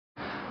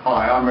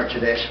Hi, I'm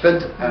Richard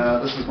Ashford.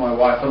 This is my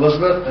wife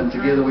Elizabeth, and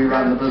together we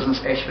run the business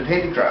Ashford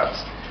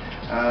Handicrafts.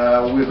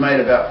 We've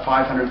made about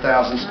 500,000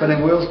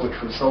 spinning wheels, which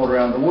we've sold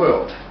around the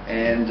world,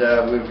 and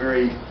we're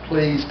very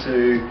pleased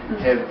to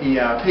have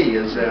ERP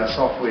as our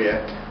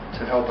software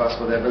to help us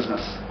with our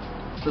business.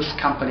 This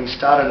company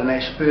started in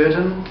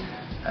Ashburton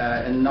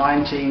in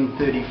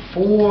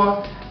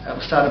 1934. It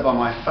was started by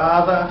my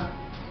father.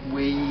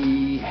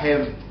 We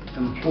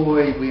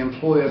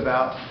employ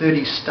about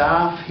 30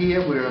 staff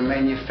here. We're a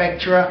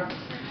manufacturer.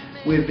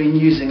 We've been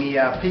using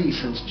ERP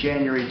since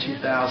January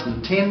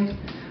 2010.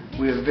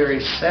 We're very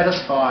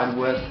satisfied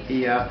with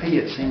ERP.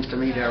 It seems to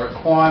meet our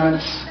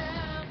requirements.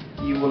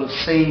 You will have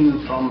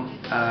seen from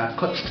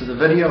clips to the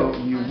video,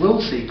 you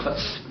will see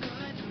clips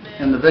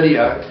in the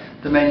video,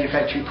 the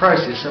manufacturing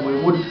process. So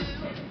we're wood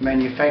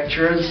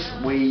manufacturers.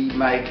 We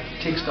make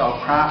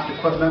textile craft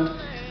equipment.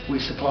 We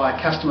supply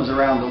customers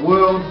around the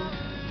world,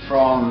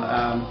 from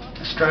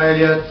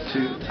Australia to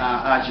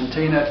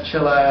Argentina,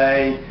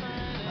 Chile,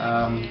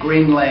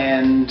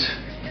 Greenland.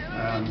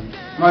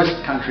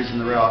 Most countries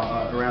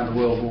around the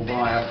world will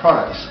buy our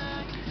products.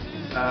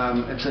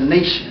 It's a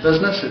niche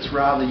business. It's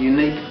rather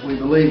unique. We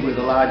believe we're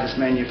the largest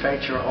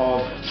manufacturer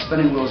of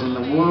spinning wheels in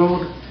the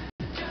world.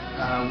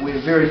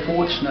 We're very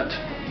fortunate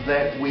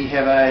that we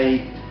have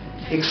an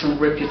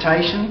excellent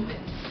reputation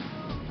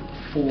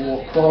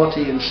for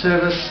quality and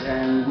service,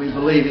 and we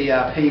believe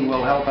ERP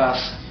will help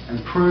us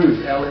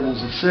improve our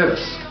levels of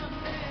service.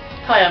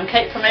 Hi, I'm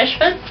Kate from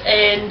Ashfords,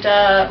 and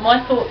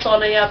my thoughts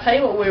on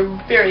ERP, well, we're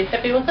very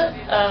happy with it.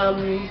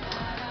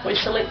 We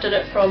selected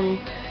it from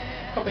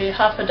probably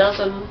half a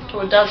dozen to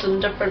a dozen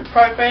different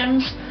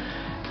programs,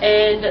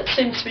 and it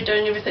seems to be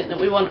doing everything that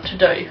we want it to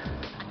do.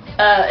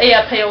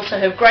 ERP also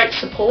have great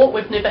support.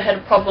 We've never had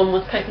a problem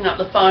with picking up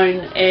the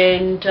phone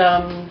and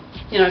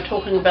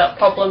talking about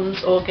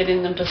problems or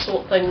getting them to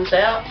sort things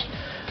out.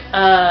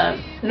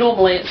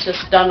 Normally it's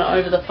just done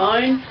over the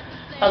phone,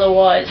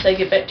 otherwise they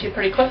get back to you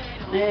pretty quick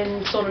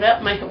and sort it out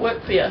and make it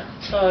work for you.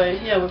 So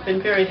yeah, we've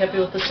been very happy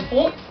with the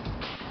support.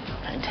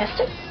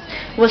 Fantastic.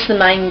 What's the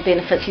main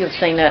benefits you've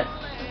seen it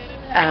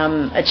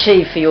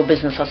achieve for your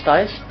business, I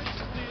suppose?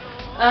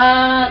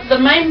 The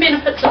main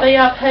benefits of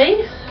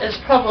ERP is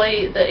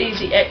probably the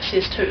easy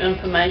access to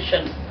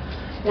information.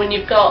 When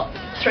you've got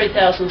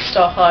 3,000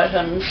 stock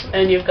items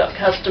and you've got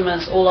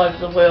customers all over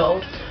the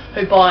world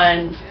who buy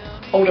in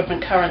all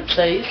different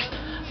currencies,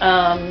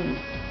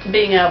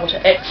 being able to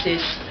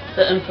access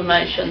the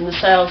information, the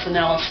sales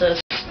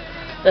analysis,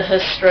 the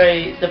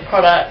history, the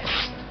products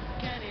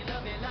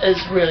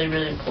is really,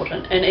 really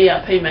important, and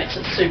ERP makes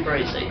it super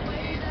easy.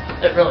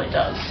 It really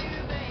does.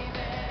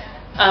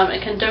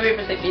 It can do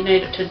everything you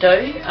need it to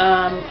do.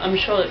 I'm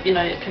sure that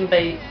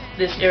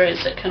there's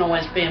areas that can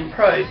always be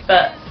improved,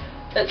 but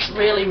it's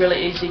really,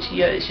 really easy to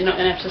use. You're not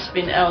going to have to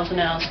spend hours and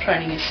hours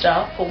training your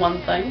staff, for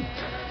one thing.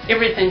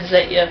 Everything's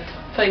at your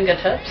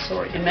fingertips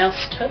or at your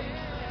mouse tip.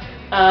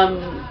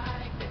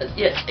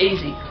 Yeah, it's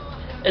easy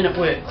and it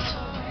works.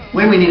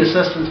 When we need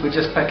assistance, we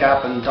just pick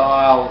up and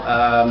dial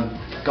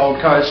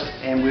Gold Coast,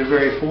 and we're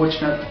very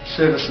fortunate.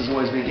 Service has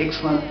always been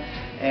excellent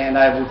and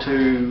able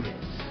to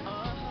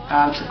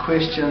answer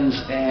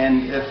questions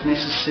and, if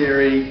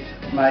necessary,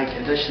 make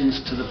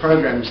additions to the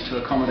programs to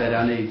accommodate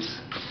our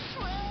needs.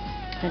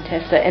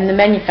 Fantastic. And the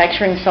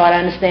manufacturing side, I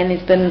understand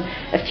there's been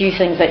a few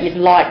things that you'd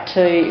like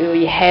to, or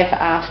you have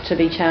asked to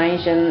be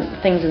changed,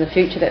 and things in the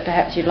future that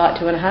perhaps you'd like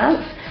to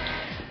enhance?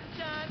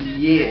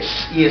 Yes.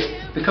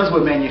 Because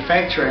we're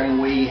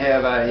manufacturing, we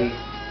have a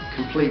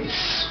complete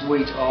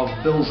suite of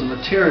bills of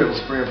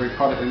materials for every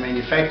product we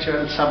manufacture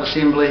and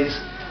sub-assemblies,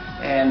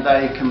 and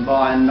they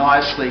combine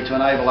nicely to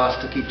enable us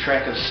to keep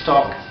track of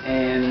stock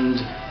and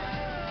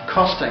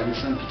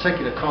costings, in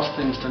particular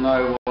costings, to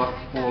know what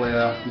all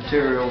our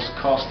materials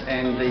cost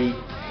and the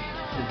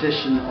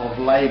addition of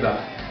labour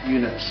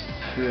units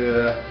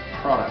per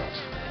product.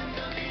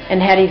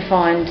 And how do you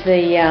find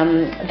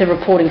the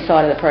reporting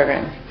side of the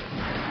program?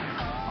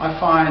 I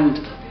find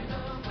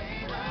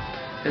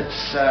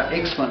it's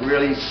excellent,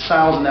 really.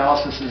 Sales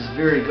analysis is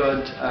very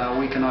good.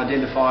 We can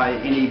identify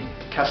any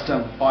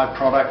customer by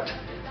product,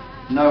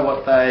 know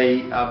what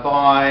they are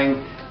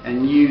buying,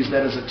 and use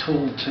that as a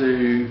tool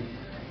to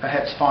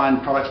perhaps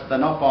find products that they're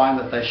not buying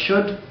that they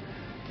should,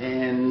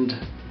 and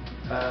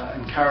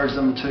encourage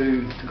them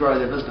to grow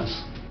their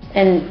business.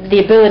 And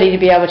the ability to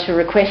be able to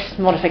request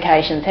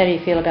modifications, how do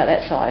you feel about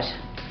that side?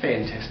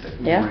 Fantastic.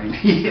 Yeah?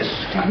 Yes.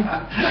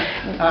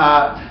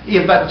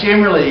 Yeah, but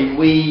generally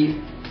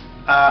we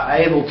are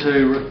able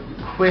to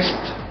request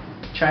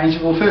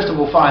changes. Well, first of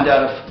all, find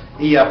out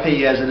if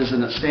ERP, as it is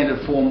in its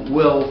standard form,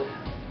 will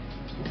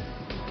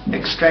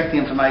extract the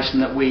information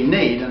that we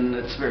need, and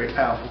it's a very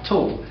powerful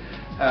tool.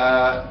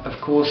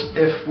 Of course,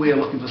 if we're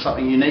looking for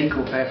something unique,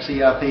 or perhaps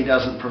ERP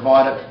doesn't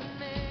provide it,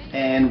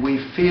 and we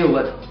feel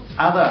that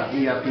other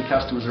ERP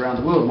customers around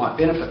the world might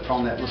benefit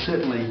from that, we'll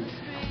certainly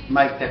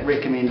make that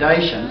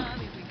recommendation,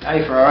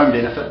 A, for our own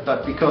benefit,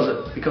 but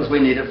because we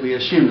need it, we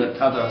assume that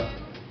other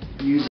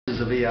users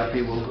of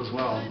ERP will as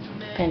well.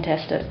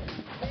 Fantastic.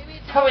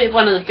 Probably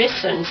one of the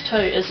best things too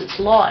is it's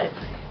live.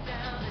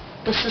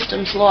 the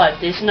system's live.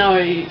 There's no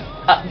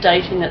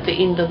updating at the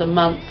end of the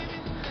month.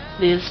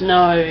 There's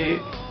no,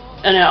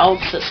 in our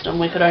old system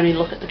we could only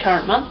look at the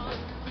current month.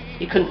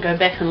 You couldn't go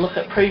back and look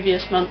at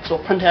previous months or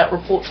print out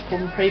reports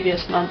from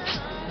previous months.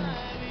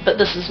 But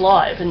this is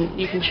live, and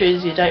you can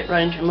choose your date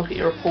range and look at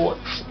your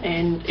reports,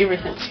 and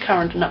everything's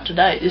current and up to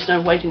date. There's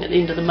no waiting at the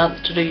end of the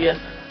month to do your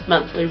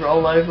monthly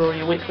rollover or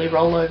your weekly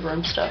rollover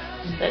and stuff.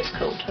 That's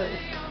cool too.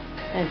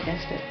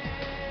 Fantastic.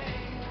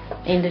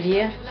 End of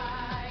year?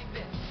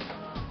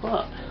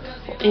 What?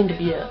 End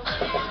of year?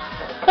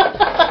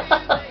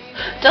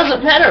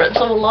 Doesn't matter, it's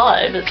all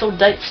live, it's all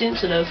date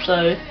sensitive,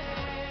 so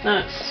no,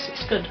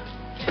 it's good.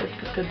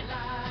 Good.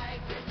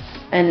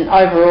 And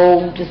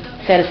overall, just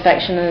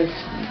satisfaction as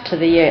to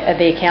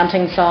the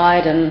accounting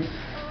side? And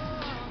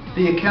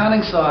the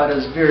accounting side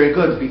is very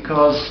good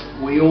because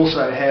we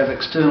also have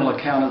external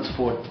accountants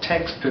for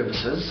tax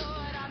purposes,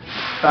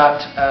 but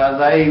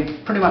they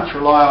pretty much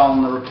rely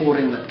on the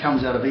reporting that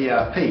comes out of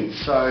ERP.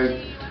 So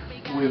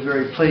we're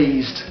very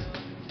pleased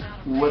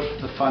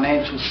with the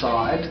financial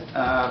side.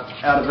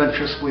 Out of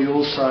interest, we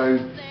also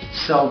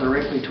sell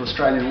directly to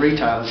Australian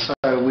retailers,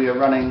 so we are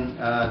running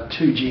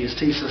 2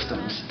 GST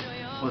systems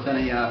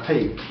within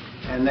ERP,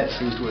 and that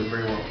seems to work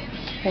very well.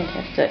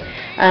 Fantastic.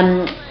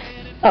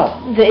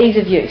 The ease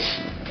of use.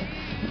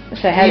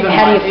 So how do you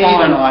find?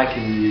 Even I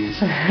can use.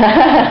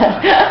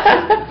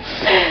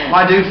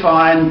 I do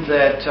find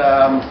that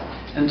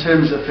in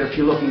terms of if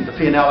you're looking at the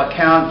P&L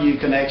account, you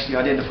can actually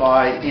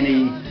identify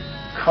any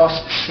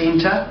cost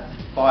centre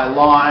by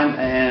line,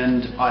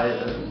 and by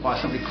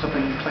simply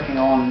clicking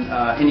on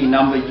any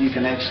number, you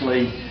can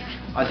actually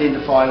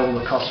identify all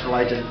the costs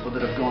related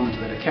that have gone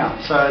into that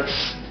account. So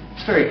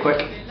it's very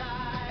quick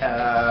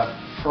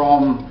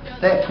from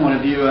that point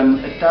of view,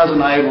 and it does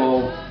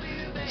enable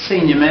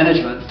senior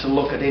management to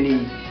look at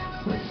any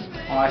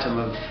item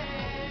of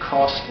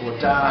cost or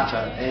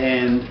data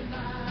and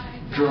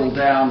drill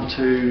down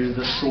to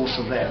the source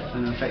of that,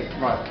 and in fact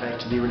right back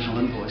to the original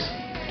invoice.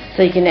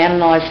 So you can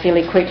analyse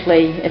fairly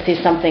quickly if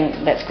there's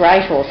something that's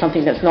great or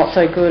something that's not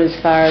so good as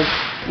far as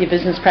your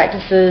business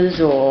practices,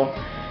 or...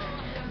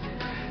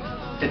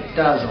 It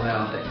does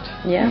allow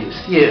that. Yeah?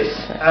 Yes.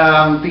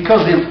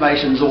 Because the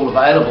information's all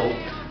available,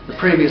 the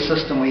previous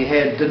system we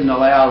had didn't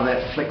allow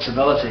that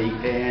flexibility,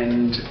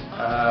 and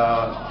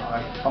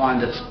I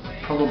find it's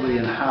probably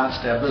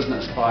enhanced our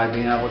business by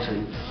being able to...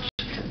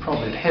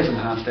 It has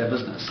enhanced our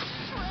business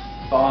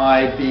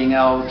by being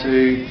able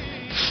to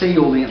see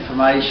all the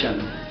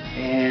information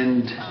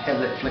and have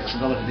that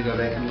flexibility to go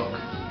back and look.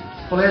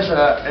 Well,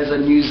 as a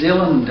New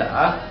Zealander,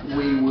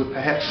 we were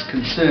perhaps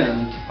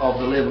concerned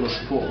of the level of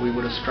support we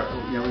would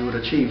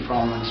achieve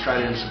from an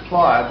Australian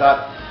supplier,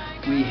 but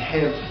we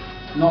have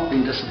not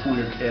been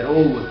disappointed at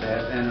all with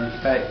that. And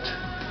in fact,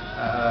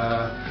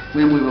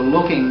 when we were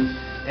looking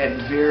at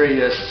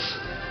various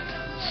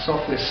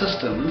software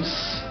systems,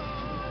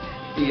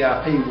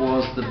 ERP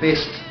was the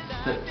best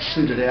that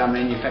suited our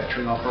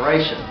manufacturing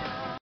operation.